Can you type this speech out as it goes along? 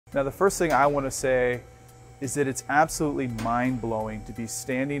Now, the first thing I want to say is that it's absolutely mind-blowing to be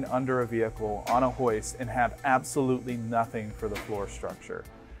standing under a vehicle on a hoist and have absolutely nothing for the floor structure.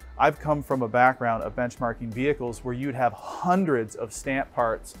 I've come from a background of benchmarking vehicles where you'd have hundreds of stamp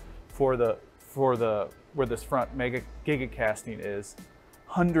parts for where this front giga casting is,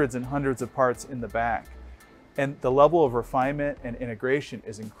 hundreds and hundreds of parts in the back. And the level of refinement and integration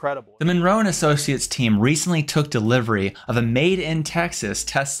is incredible. The Munro and Associates team recently took delivery of a made-in-Texas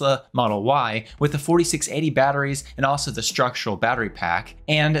Tesla Model Y with the 4680 batteries and also the structural battery pack.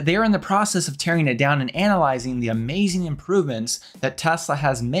 And they're in the process of tearing it down and analyzing the amazing improvements that Tesla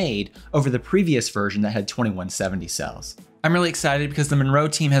has made over the previous version that had 2170 cells. I'm really excited because the Munro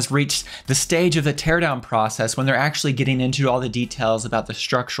team has reached the stage of the teardown process when they're actually getting into all the details about the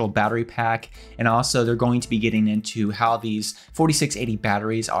structural battery pack, and also they're going to be getting into how these 4680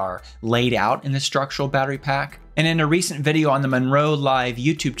 batteries are laid out in the structural battery pack. And in a recent video on the Munro Live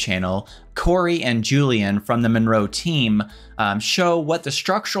YouTube channel, Corey and Julian from the Munro team show what the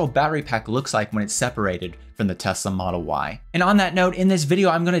structural battery pack looks like when it's separated from the Tesla Model Y. And on that note, in this video,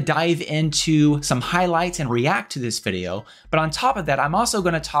 I'm going to dive into some highlights and react to this video. But on top of that, I'm also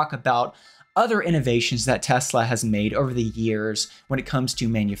going to talk about other innovations that Tesla has made over the years when it comes to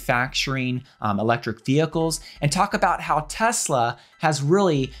manufacturing electric vehicles, and talk about how Tesla has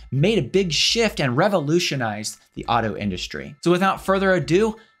really made a big shift and revolutionized the auto industry. So without further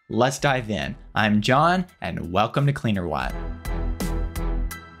ado, let's dive in. I'm John, and welcome to Cleanerwatt.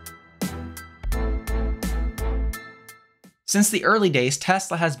 Since the early days,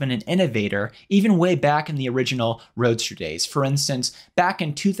 Tesla has been an innovator, even way back in the original Roadster days. For instance, back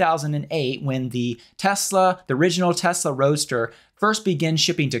in 2008, when the original Tesla Roadster first began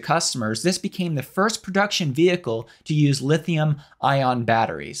shipping to customers, this became the first production vehicle to use lithium-ion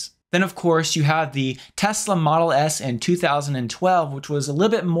batteries. Then, of course, you have the Tesla Model S in 2012, which was a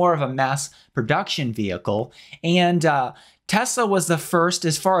little bit more of a mass production vehicle. And Tesla was the first,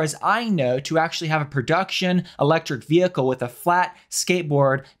 as far as I know, to actually have a production electric vehicle with a flat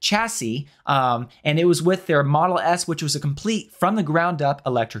skateboard chassis. And it was with their Model S, which was a complete from the ground up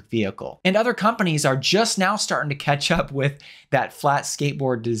electric vehicle. And other companies are just now starting to catch up with that flat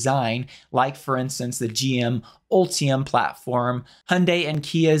skateboard design, like for instance, the GM Ultium platform, Hyundai and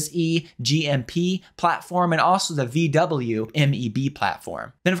Kia's eGMP platform, and also the VW MEB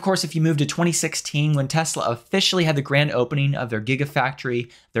platform. Then of course, if you move to 2016, when Tesla officially had the grand opening of their Gigafactory,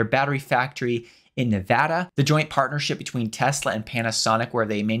 their battery factory in Nevada, the joint partnership between Tesla and Panasonic where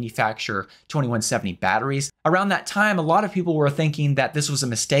they manufacture 2170 batteries. Around that time, a lot of people were thinking that this was a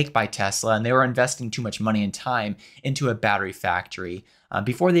mistake by Tesla and they were investing too much money and time into a battery factory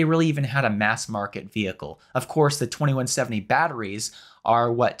before they really even had a mass market vehicle. Of course, the 2170 batteries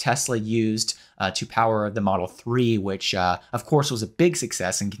are what Tesla used to power the Model 3, which of course was a big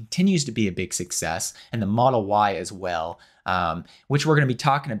success and continues to be a big success, and the Model Y as well, which we're going to be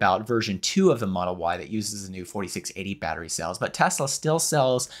talking about version 2 of the Model Y that uses the new 4680 battery cells. But Tesla still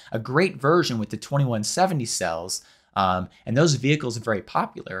sells a great version with the 2170 cells. And those vehicles are very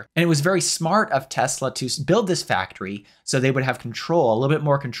popular. And it was very smart of Tesla to build this factory so they would have control, a little bit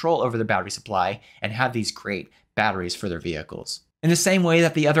more control over the battery supply and have these great batteries for their vehicles. In the same way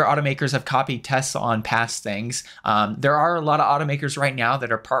that the other automakers have copied Tesla on past things, there are a lot of automakers right now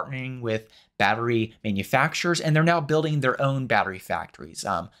that are partnering with battery manufacturers, and they're now building their own battery factories.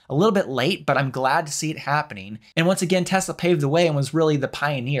 A little bit late, but I'm glad to see it happening. And once again, Tesla paved the way and was really the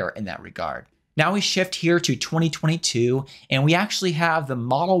pioneer in that regard. Now we shift here to 2022, and we actually have the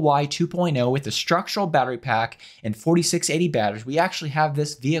Model Y 2.0 with the structural battery pack and 4680 batteries. We actually have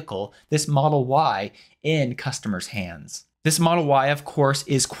this vehicle, this Model Y, in customers' hands. This Model Y, of course,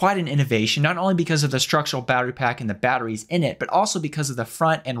 is quite an innovation, not only because of the structural battery pack and the batteries in it, but also because of the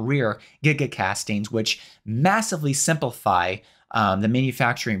front and rear giga castings, which massively simplify the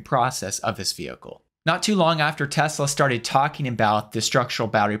manufacturing process of this vehicle. Not too long after Tesla started talking about the structural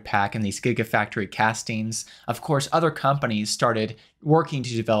battery pack and these gigafactory castings, of course, other companies started working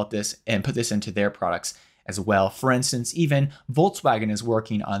to develop this and put this into their products as well. For instance, even Volkswagen is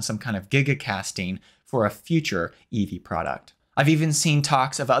working on some kind of gigacasting for a future EV product. I've even seen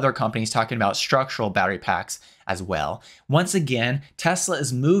talks of other companies talking about structural battery packs as well. Once again, Tesla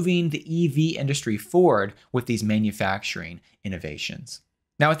is moving the EV industry forward with these manufacturing innovations.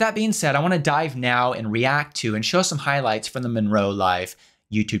 Now, with that being said, I want to dive now and react to and show some highlights from the Munro Live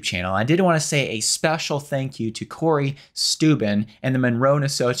YouTube channel. I did want to say a special thank you to Corey Steuben and the Munro and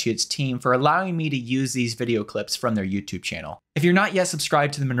Associates team for allowing me to use these video clips from their YouTube channel. If you're not yet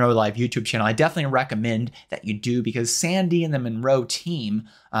subscribed to the Munro Live YouTube channel, I definitely recommend that you do, because Sandy and the Munro team,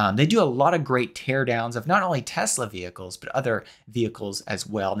 they do a lot of great teardowns of not only Tesla vehicles, but other vehicles as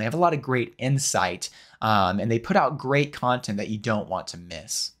well. And they have a lot of great insight, and they put out great content that you don't want to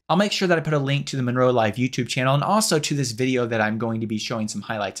miss. I'll make sure that I put a link to the Munro Live YouTube channel and also to this video that I'm going to be showing some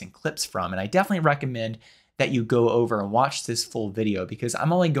highlights and clips from. And I definitely recommend that you go over and watch this full video, because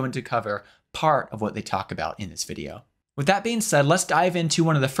I'm only going to cover part of what they talk about in this video. With that being said, let's dive into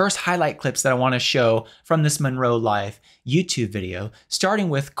one of the first highlight clips that I want to show from this Munro Live YouTube video, starting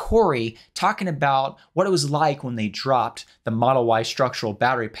with Corey talking about what it was like when they dropped the Model Y structural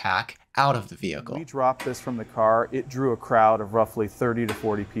battery pack out of the vehicle. We dropped this from the car. It drew a crowd of roughly 30 to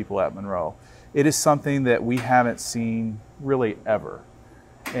 40 people at Munro. It is something that we haven't seen really ever.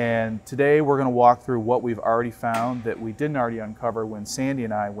 And today we're going to walk through what we've already found that we didn't already uncover when Sandy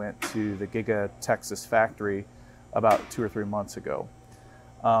and I went to the Giga Texas factory about 2 or 3 months ago.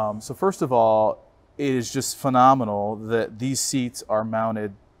 So first of all, it is just phenomenal that these seats are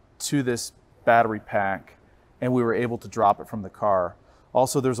mounted to this battery pack and we were able to drop it from the car.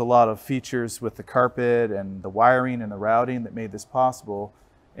 Also, there's a lot of features with the carpet and the wiring and the routing that made this possible.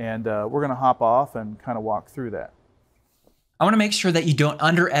 And we're gonna hop off and kind of walk through that. I want to make sure that you don't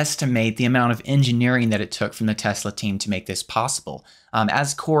underestimate the amount of engineering that it took from the Tesla team to make this possible.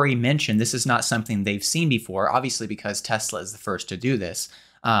 As Corey mentioned, this is not something they've seen before, obviously because Tesla is the first to do this.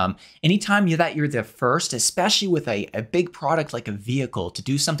 Anytime that you're the first, especially with a big product like a vehicle, to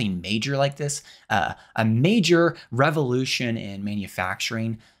do something major like this, a major revolution in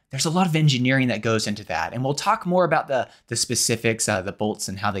manufacturing, there's a lot of engineering that goes into that. And we'll talk more about the specifics, the bolts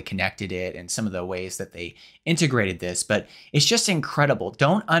and how they connected it and some of the ways that they integrated this, but it's just incredible.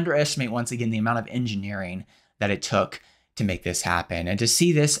 Don't underestimate, once again, the amount of engineering that it took to make this happen. And to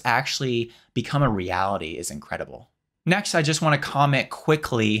see this actually become a reality is incredible. Next, I just want to comment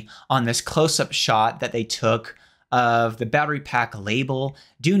quickly on this close-up shot that they took of the battery pack label.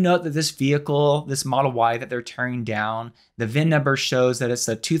 Do note that this vehicle, this Model Y that they're tearing down, the VIN number shows that it's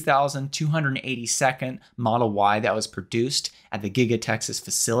the 2282nd Model Y that was produced at the Giga Texas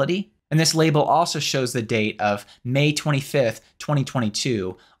facility. And this label also shows the date of May 25th,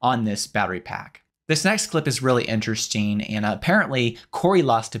 2022 on this battery pack. This next clip is really interesting, and apparently Corey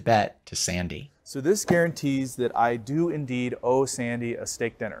lost a bet to Sandy. So this guarantees that I do indeed owe Sandy a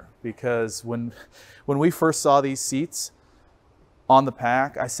steak dinner, because when we first saw these seats on the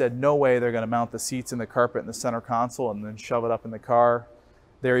pack, I said, no way they're going to mount the seats in the carpet in the center console and then shove it up in the car.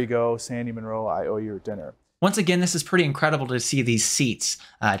 There you go, Sandy Munro, I owe you a dinner. Once again, this is pretty incredible to see these seats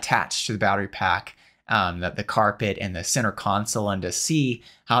attached to the battery pack, the carpet and the center console, and to see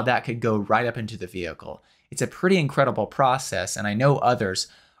how that could go right up into the vehicle. It's a pretty incredible process, and I know others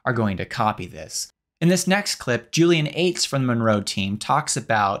are going to copy this. In this next clip, Julian Ates from the Munro team talks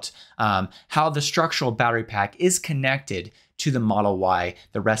about how the structural battery pack is connected to the Model Y,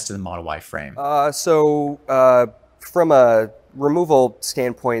 the rest of the Model Y frame. From a removal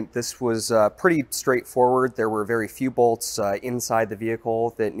standpoint, this was pretty straightforward. There were very few bolts inside the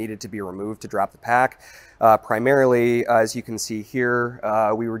vehicle that needed to be removed to drop the pack. Primarily, as you can see here,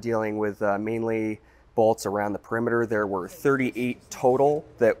 we were dealing with mainly bolts around the perimeter. There were 38 total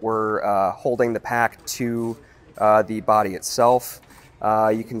that were holding the pack to the body itself.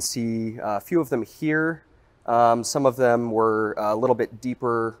 You can see a few of them here. Some of them were a little bit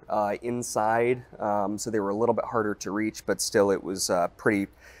deeper inside, so they were a little bit harder to reach, but still it was pretty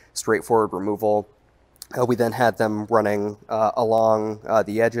straightforward removal. We then had them running along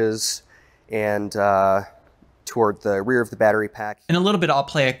the edges and toward the rear of the battery pack. In a little bit, I'll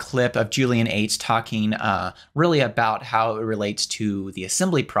play a clip of Julian Ates talking really about how it relates to the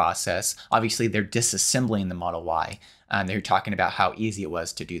assembly process. Obviously, they're disassembling the Model Y, and they're talking about how easy it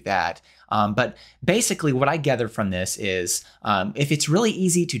was to do that. But basically, what I gathered from this is if it's really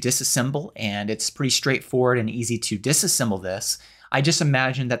easy to disassemble and it's pretty straightforward and easy to disassemble this, I just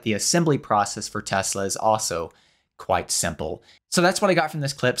imagine that the assembly process for Tesla is also quite simple. So that's what I got from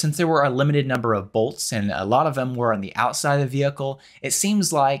this clip. Since there were a limited number of bolts and a lot of them were on the outside of the vehicle, it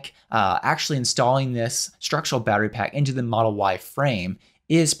seems like actually installing this structural battery pack into the Model Y frame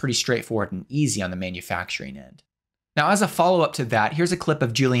is pretty straightforward and easy on the manufacturing end. Now, as a follow-up to that, here's a clip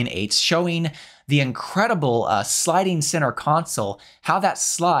of Julian Ates showing the incredible sliding center console, how that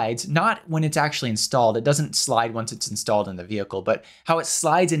slides, not when it's actually installed. It doesn't slide once it's installed in the vehicle, but how it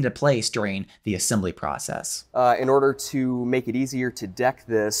slides into place during the assembly process. In order to make it easier to deck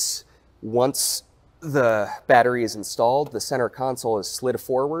this, once the battery is installed, the center console is slid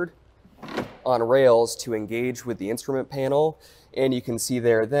forward on rails to engage with the instrument panel, And you can see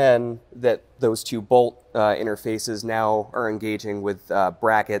there then that those two bolt interfaces now are engaging with a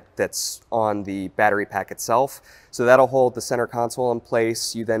bracket that's on the battery pack itself. So that'll hold the center console in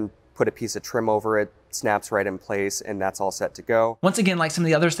place. You then put a piece of trim over it, snaps right in place, and that's all set to go. Once again, like some of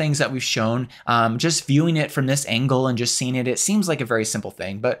the other things that we've shown, just viewing it from this angle and just seeing it, it seems like a very simple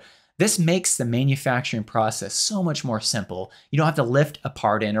thing, but this makes the manufacturing process so much more simple. You don't have to lift a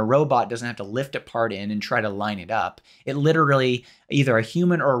part in. A robot doesn't have to lift a part in and try to line it up. It literally, either a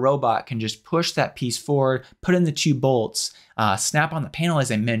human or a robot can just push that piece forward, put in the two bolts, snap on the panel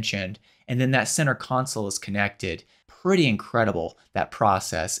as I mentioned, and then that center console is connected. Pretty incredible, that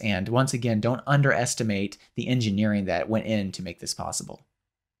process. And once again, don't underestimate the engineering that went in to make this possible.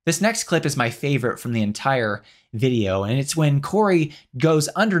 This next clip is my favorite from the entire video, and it's when Corey goes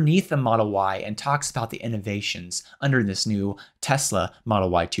underneath the Model Y and talks about the innovations under this new Tesla Model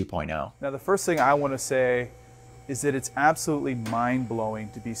Y 2.0. Now, the first thing I want to say is that it's absolutely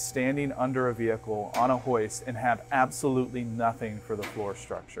mind-blowing to be standing under a vehicle on a hoist and have absolutely nothing for the floor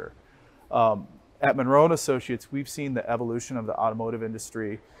structure. At Munro & Associates, we've seen the evolution of the automotive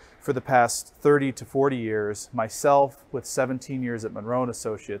industry for the past 30 to 40 years. Myself, with 17 years at Munro &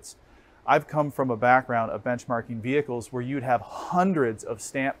 Associates, I've come from a background of benchmarking vehicles where you'd have hundreds of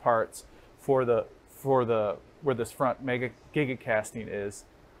stamp parts for where this front giga casting is,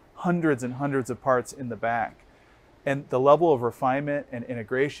 hundreds and hundreds of parts in the back. And the level of refinement and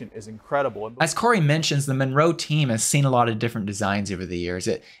integration is incredible. As Corey mentions, the Munro team has seen a lot of different designs over the years.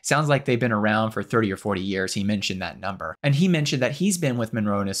 It sounds like they've been around for 30 or 40 years. He mentioned that number. And he mentioned that he's been with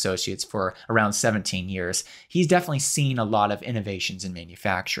Munro & Associates for around 17 years. He's definitely seen a lot of innovations in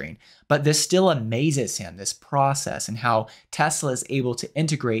manufacturing. But this still amazes him, this process, and how Tesla is able to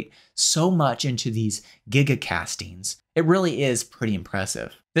integrate so much into these giga castings. It really is pretty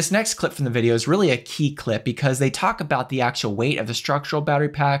impressive. This next clip from the video is really a key clip because they talk about the actual weight of the structural battery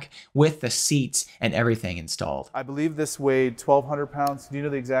pack with the seats and everything installed. I believe this weighed 1,200 pounds. Do you know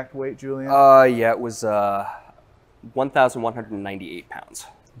the exact weight, Julian? Yeah, it was 1,198 pounds.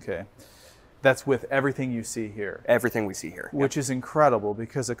 Okay. That's with everything you see here. Everything we see here. Which is incredible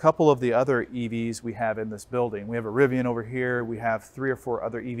because a couple of the other EVs we have in this building, we have a Rivian over here, we have 3 or 4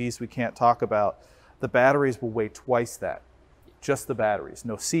 other EVs we can't talk about. The batteries will weigh twice that. Just the batteries.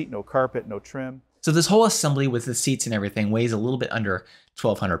 No seat, no carpet, no trim. So this whole assembly with the seats and everything weighs a little bit under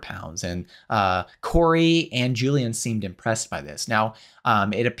 1,200 pounds. And Corey and Julian seemed impressed by this. Now,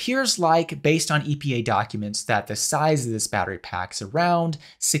 it appears like, based on EPA documents, that the size of this battery pack is around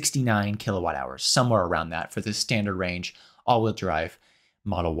 69 kilowatt hours, somewhere around that for the standard range all-wheel drive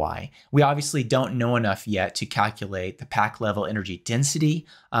Model Y. We obviously don't know enough yet to calculate the pack level energy density,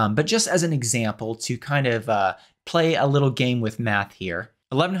 but just as an example to kind of play a little game with math here,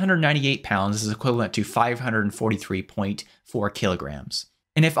 1,198 pounds is equivalent to 543.4 kilograms.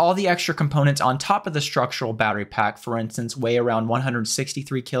 And if all the extra components on top of the structural battery pack, for instance, weigh around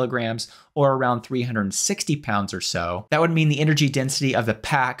 163 kilograms or around 360 pounds or so, that would mean the energy density of the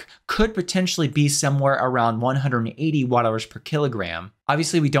pack could potentially be somewhere around 180 watt-hours per kilogram.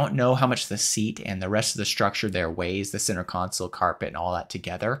 Obviously, we don't know how much the seat and the rest of the structure there weighs, the center console, carpet, and all that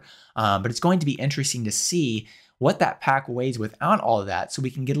together. But it's going to be interesting to see what that pack weighs without all of that, so we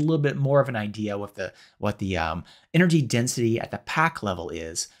can get a little bit more of an idea what the energy density at the pack level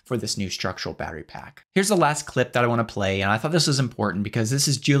is for this new structural battery pack. Here's the last clip that I want to play, and I thought this was important because this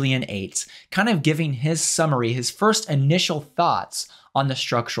is Julian Ates kind of giving his summary, his first initial thoughts on the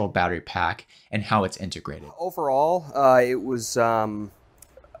structural battery pack and how it's integrated. Overall, it was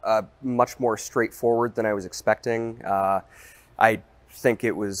much more straightforward than I was expecting. I think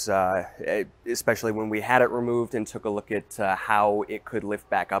it was, especially when we had it removed and took a look at how it could lift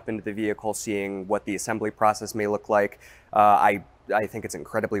back up into the vehicle, seeing what the assembly process may look like, I think it's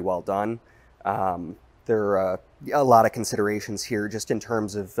incredibly well done. There are a lot of considerations here just in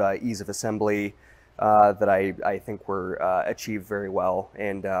terms of ease of assembly that I think were achieved very well,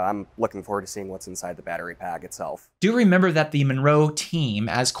 and I'm looking forward to seeing what's inside the battery pack itself. Do remember that the Munro team,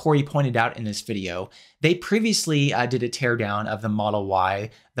 as Corey pointed out in this video, they previously did a teardown of the Model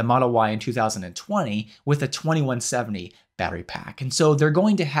Y in 2020 with a 2170 battery pack. And so they're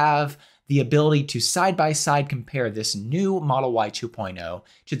going to have the ability to side-by-side compare this new Model Y 2.0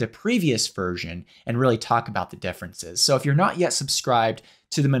 to the previous version and really talk about the differences. So if you're not yet subscribed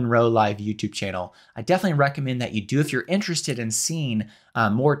to the Munro Live YouTube channel, I definitely recommend that you do if you're interested in seeing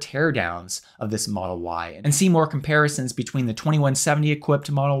more teardowns of this Model Y and see more comparisons between the 2170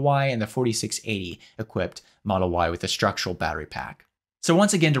 equipped Model Y and the 4680 equipped Model Y with a structural battery pack. So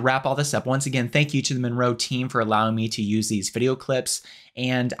once again, to wrap all this up, once again, thank you to the Munro team for allowing me to use these video clips.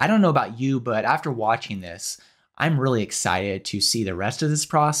 And I don't know about you, but after watching this, I'm really excited to see the rest of this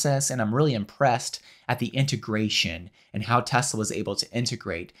process, and I'm really impressed at the integration and how Tesla was able to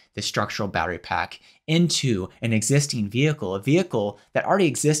integrate the structural battery pack into an existing vehicle, a vehicle that already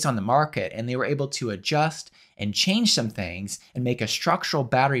exists on the market, and they were able to adjust and change some things and make a structural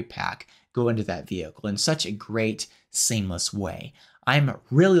battery pack go into that vehicle in such a great, seamless way. I'm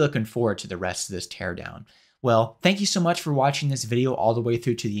really looking forward to the rest of this teardown. Well, thank you so much for watching this video all the way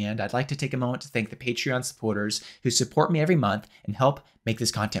through to the end. I'd like to take a moment to thank the Patreon supporters who support me every month and help make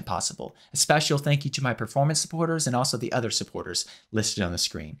this content possible. A special thank you to my performance supporters and also the other supporters listed on the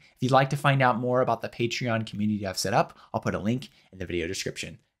screen. If you'd like to find out more about the Patreon community I've set up, I'll put a link in the video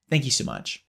description. Thank you so much.